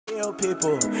real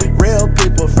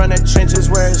people from the trenches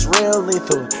where it's real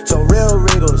lethal. So real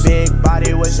regals, big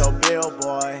body with your bill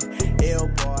boy, ill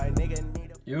boy, nigga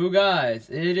need a... You guys,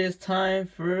 it is time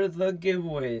for the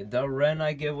giveaway. The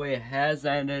RAFFLES giveaway has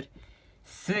ended.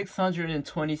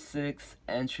 626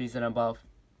 entries in about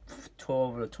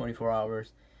 12 or 24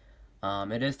 hours.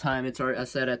 It is time. It's already, I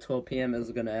said at 12 p.m. it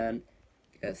was gonna end.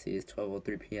 You guys see it's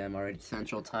 12:03 p.m. already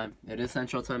Central Time. It is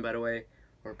Central Time, by the way,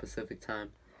 or Pacific Time.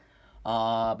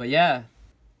 But yeah.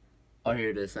 Oh,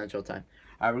 here it is, Central Time.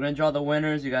 Alright, we're gonna draw the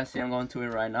winners. You guys see I'm going to it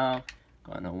right now.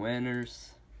 Going to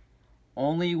winners.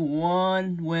 Only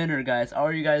one winner, guys.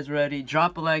 Are you guys ready?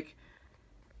 Drop a like,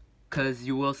 because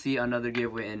you will see another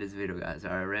giveaway in this video, guys.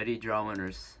 Alright, ready? Draw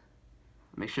winners.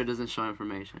 Make sure it doesn't show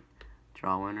information.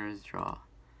 Draw winners, draw.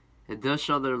 It does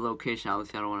show their location.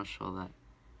 Obviously, I don't want to show that.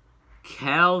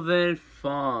 Calvin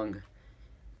Fung.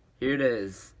 Here it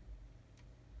is.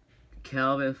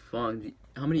 Calvin Fung.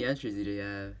 How many entries did he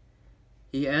have?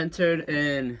 He entered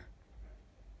in...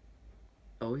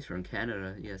 Oh, he's from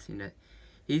Canada. Yeah, seen that.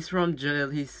 He's from jail.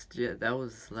 That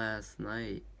was last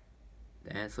night.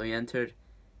 And so he entered...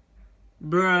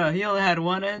 Bruh, he only had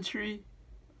one entry?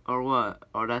 Or what?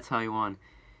 Or that's how he won.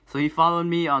 So he followed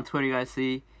me on Twitter, you guys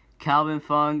see. Calvin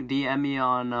Fung, DM me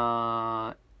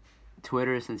on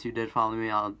Twitter. Since you did follow me,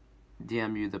 I'll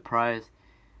DM you the prize.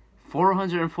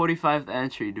 445th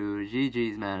entry, dude.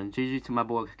 GG's, man. GG to my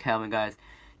boy Calvin, guys.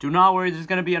 Do not worry, there's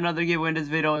gonna be another giveaway in this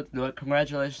video.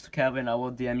 Congratulations to Calvin. I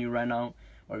will DM you right now.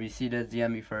 Or if you see this,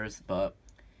 DM me first. But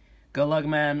good luck,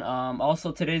 man.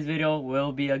 Also, today's video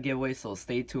will be a giveaway, so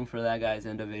stay tuned for that, guys,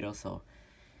 in the video. So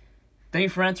thank you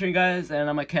for entering, guys, and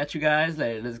I'm gonna catch you guys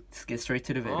later. Let's get straight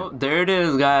to the video. Oh, there it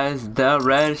is, guys. The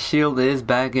red shield is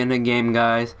back in the game,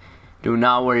 guys. Do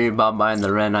not worry about buying the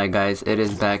RAFFLES, guys. It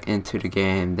is back into the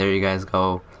game. There you guys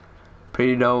go.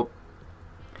 Pretty dope.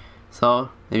 So,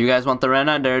 if you guys want the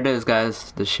RAFFLES, there it is,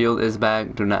 guys. The shield is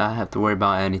back. Do not have to worry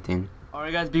about anything.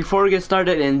 Alright, guys, before we get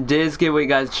started in this giveaway,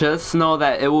 guys, just know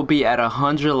that it will be at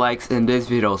 100 likes in this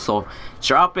video. So,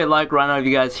 drop a like right now if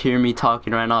you guys hear me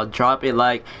talking right now. Drop a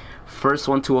like. First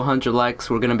one to 100 likes,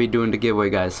 we're gonna be doing the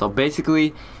giveaway, guys. So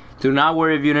basically, do not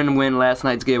worry if you didn't win last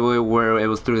night's giveaway where it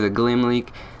was through the Gleam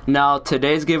leak. Now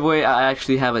today's giveaway, I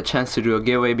actually have a chance to do a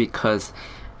giveaway because,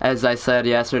 as I said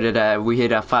yesterday, that we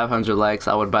hit at 500 likes,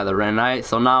 I would buy the RAFFLES.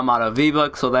 So now I'm out of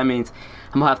V-Bucks, so that means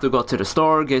I'm gonna have to go to the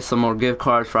store, get some more gift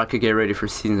cards for I could get ready for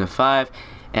season 5,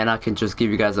 and I can just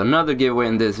give you guys another giveaway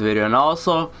in this video. And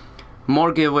also,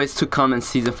 more giveaways to come in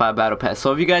season 5 battle pass.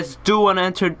 So if you guys do want to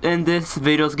enter in this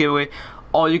video's giveaway,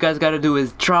 all you guys gotta do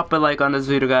is drop a like on this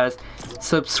video, guys.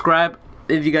 Subscribe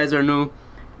if you guys are new,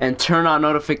 and turn on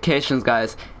notifications,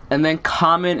 guys. And then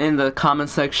comment in the comment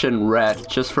section red,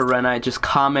 just for RAFFLES. Just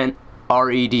comment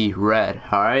RED, red.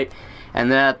 All right. And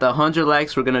then at the 100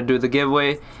 likes, we're gonna do the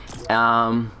giveaway.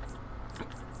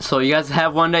 So you guys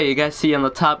have one day. You guys see on the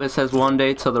top it says one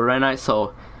day till the RAFFLES.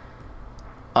 So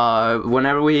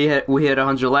whenever we hit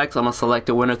 100 likes, I'm gonna select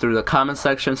a winner through the comment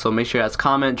section. So make sure you guys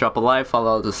comment, drop a like,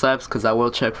 follow all the steps, because I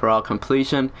will check for all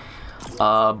completion.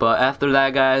 But after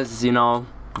that, guys, you know,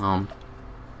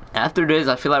 after this,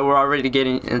 I feel like we're already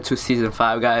getting into season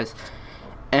 5, guys,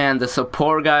 and the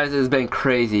support, guys, has been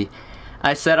crazy.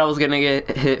 I said I was gonna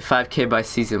hit 5K by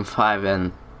season 5,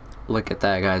 and look at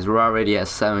that, guys. We're already at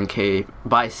 7K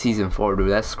by season 4, dude.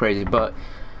 That's crazy. But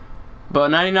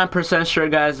 99% sure,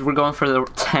 guys, we're going for the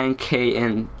 10K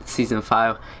in season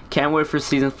 5. Can't wait for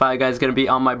season 5, guys. It's gonna be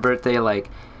on my birthday. Like,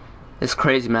 it's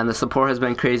crazy, man. The support has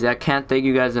been crazy. I can't thank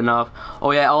you guys enough. Oh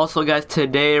yeah, also, guys,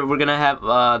 today we're gonna have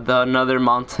another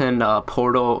mountain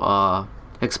portal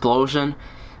explosion,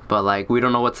 but like we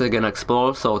don't know what's gonna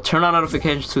explode. So turn on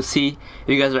notifications to see if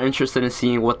you guys are interested in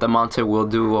seeing what the mountain will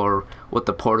do or what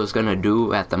the portal's gonna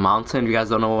do at the mountain. If you guys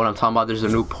don't know what I'm talking about, there's a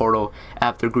new portal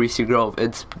after Greasy Grove.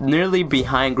 It's nearly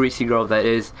behind Greasy Grove, that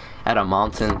is at a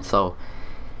mountain. So,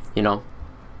 you know,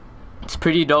 it's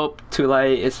pretty dope to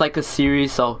like, it's like a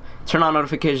series. So turn on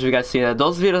notifications if you guys see that.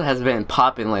 Those videos has been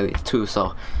popping lately too,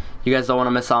 so you guys don't want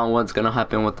to miss out on what's gonna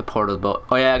happen with the portals. But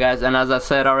oh yeah, guys, and as I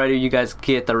said already, you guys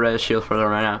get the red shield for them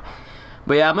right now.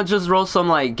 But yeah, I'm gonna just roll some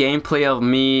like gameplay of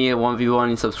me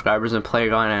 1v1 subscribers and player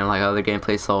going and like other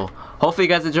gameplay. So hopefully you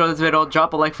guys enjoy this video.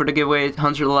 Drop a like for the giveaway,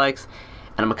 100 likes,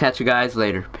 and I'm gonna catch you guys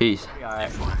later. Peace.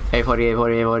 Alright. 848,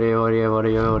 48, 48, 48,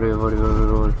 48, 48,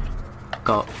 48,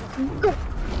 go.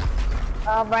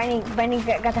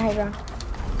 Brani got the high ground.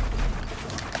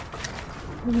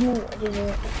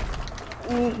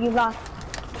 You lost.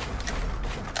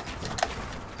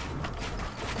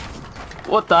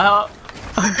 What the hell?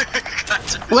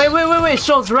 wait,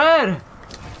 show's red!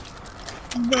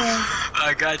 Yeah.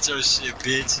 I got your shit,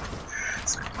 bitch.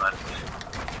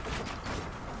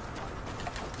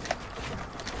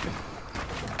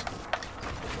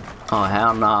 Oh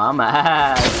hell no, I'm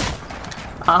ass.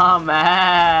 I'm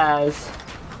ass.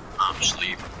 I'm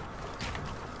asleep.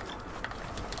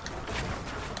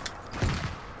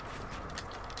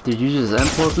 Did you just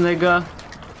impulse, nigga?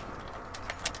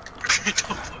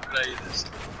 Don't fucking like this.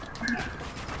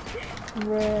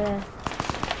 Bruh.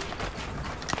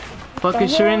 Fucking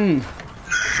shooting.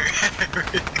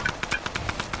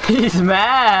 He's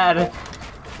mad.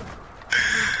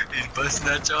 He's busting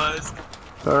at your ass.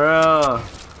 For real.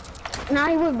 Nah,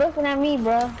 he was busting at me,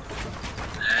 bro.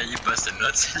 Yeah, you busting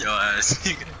nuts in your ass,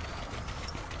 nigga.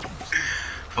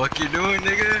 Fuck you doing,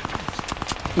 nigga?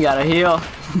 You gotta heal.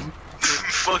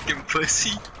 Fucking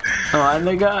pussy. Oh,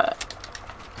 nigga.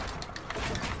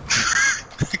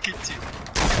 Look at you.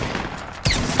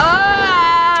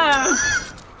 Ah!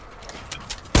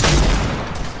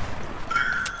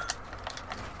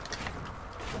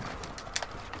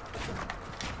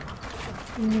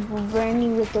 Bernie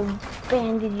with the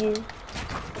bandages.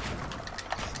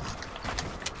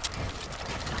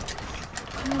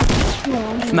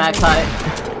 Smack tight.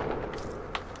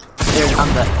 Here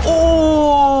comes that.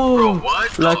 Oh!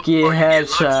 What? Lucky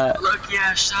headshot. Lucky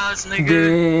ass shots, nigga.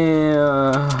 Damn.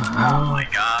 Oh my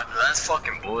god, that's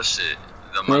fucking bullshit.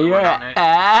 The Man, mother you're one on an there.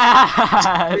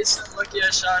 ass. It's some lucky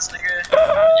ass shots, nigga.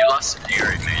 You lost to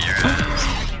Eric, nigga. Your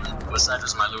ass. What side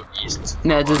is my loot east?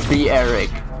 Nah, just be Eric.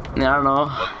 I don't know.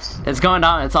 It's going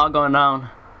down. It's all going down.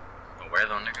 But where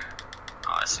though, nigga?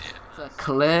 Oh, I see it. A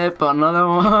clip. Another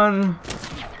one. Go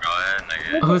ahead,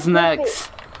 nigga. Who's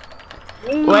next?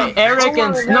 Wait, Eric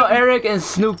and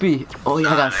Snoopy. Oh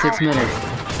yeah, I got 6 minutes.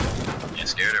 You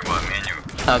scared or what, man? You?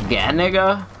 Again,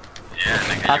 nigga? Yeah,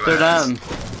 nigga. After you ass. them.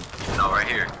 No, right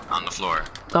here on the floor.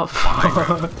 The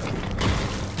fuck?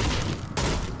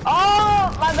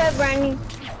 Oh, my bad, Brandy.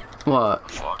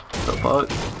 What? Fuck. The fuck?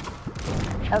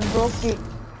 I broke it.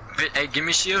 Hey, give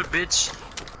me shield, bitch.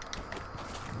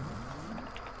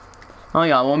 Oh,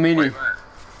 yeah, 1 Where mini. you at?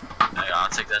 Hey, I'll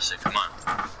take that shit. Come on.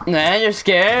 Nah, you're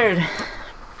scared.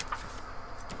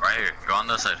 Right here. Go on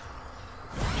that side.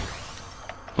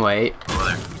 Wait. Over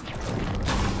there.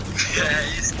 Yeah,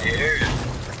 he's scared.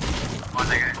 Come on,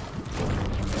 nigga.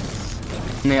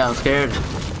 Nigga, I'm scared.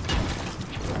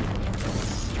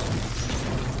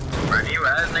 Where you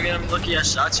at, nigga? Them lucky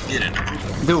ass shots you getting.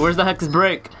 Dude, where's the heck is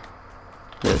break?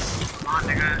 This. Come on,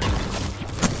 nigga.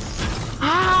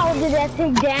 How did that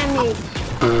take damage?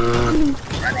 Ready,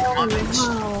 come on, bitch.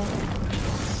 Wow.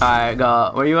 Alright,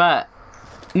 go. Where you at?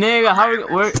 Nigga, how we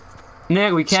where?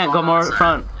 Nigga, we can't go more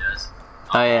front. Yes.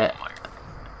 Oh yeah. My god.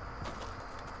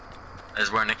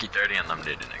 That's where Nikki 30 and them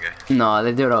did it, nigga. No,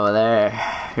 they do it over there.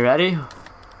 You ready?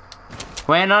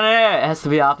 Wait, no, it has to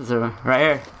be opposite. Right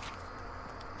here.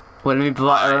 Wait, let me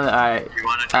block. Alright. You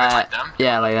wanna do it like them?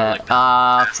 Yeah, like that.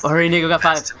 Pass- Hurry, nigga, got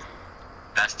 5.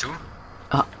 Pass two?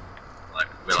 Uh, Like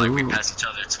we pass each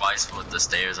other twice with the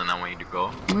stairs and then when you go.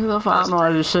 What the fuck? I don't know how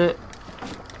to do shit.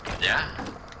 Yeah?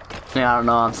 Yeah, I don't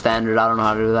know. I'm standard. I don't know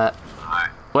how to do that. Alright.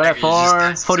 What at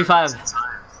 4:45?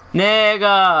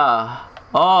 Nigga!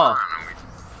 Oh.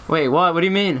 Wait, what? What do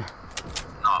you mean?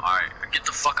 No, alright. Get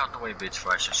the fuck out the way, bitch,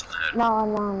 before I shoot you in the head. No,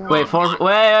 no, no. Wait,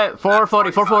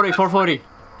 440.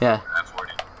 Yeah. At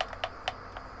 40.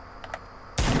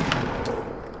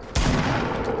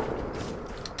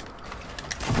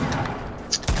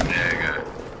 There you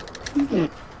go.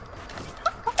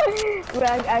 Bro,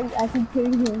 I can kill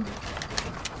him.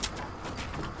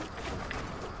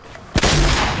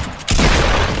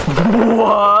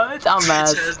 What? I'm mad.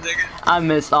 Bitch ass nigga. I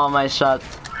missed all my shots.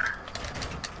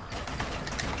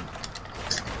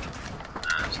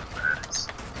 Nah, so badass.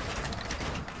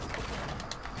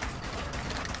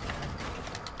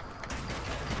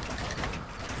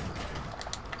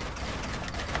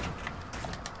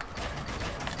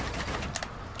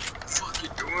 Fuck you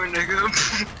doing,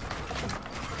 nigga?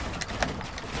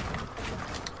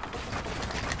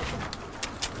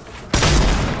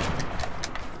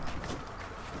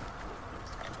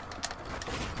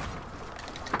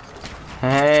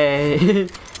 Hey.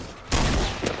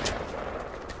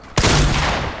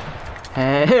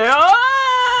 Hey. Oh!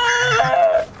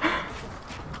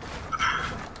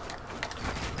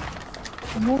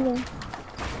 I'm moving.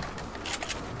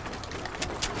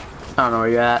 I don't know where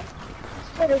you're at.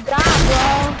 Swear to God,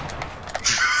 bro.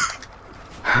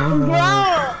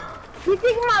 Bro, you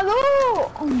taking my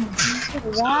loot. Oh my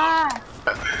God.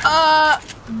 Oh,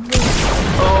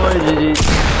 GG.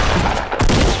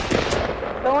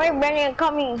 Don't worry, Brandon, I'm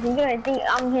coming. He's gonna think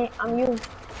I'm you.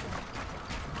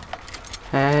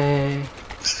 Hey.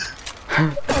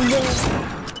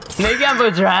 Nigga,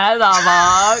 put your head on,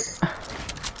 fuck.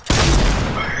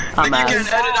 I'm You mad. can't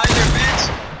edit either, bitch.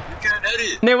 You can't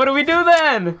edit. Nick, what do we do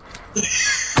then?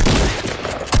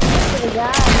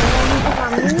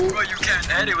 Bro, you can't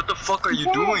edit. What the fuck are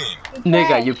you doing?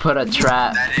 Nigga, you put a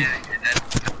trap. That is.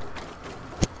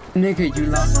 Nigga, you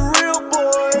lost. Real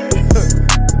boy.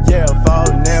 Yeah, for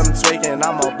them tweaking,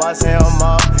 I'ma bust him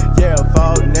up. Yeah,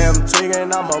 for them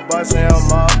tweaking, I'ma bust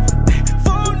him up.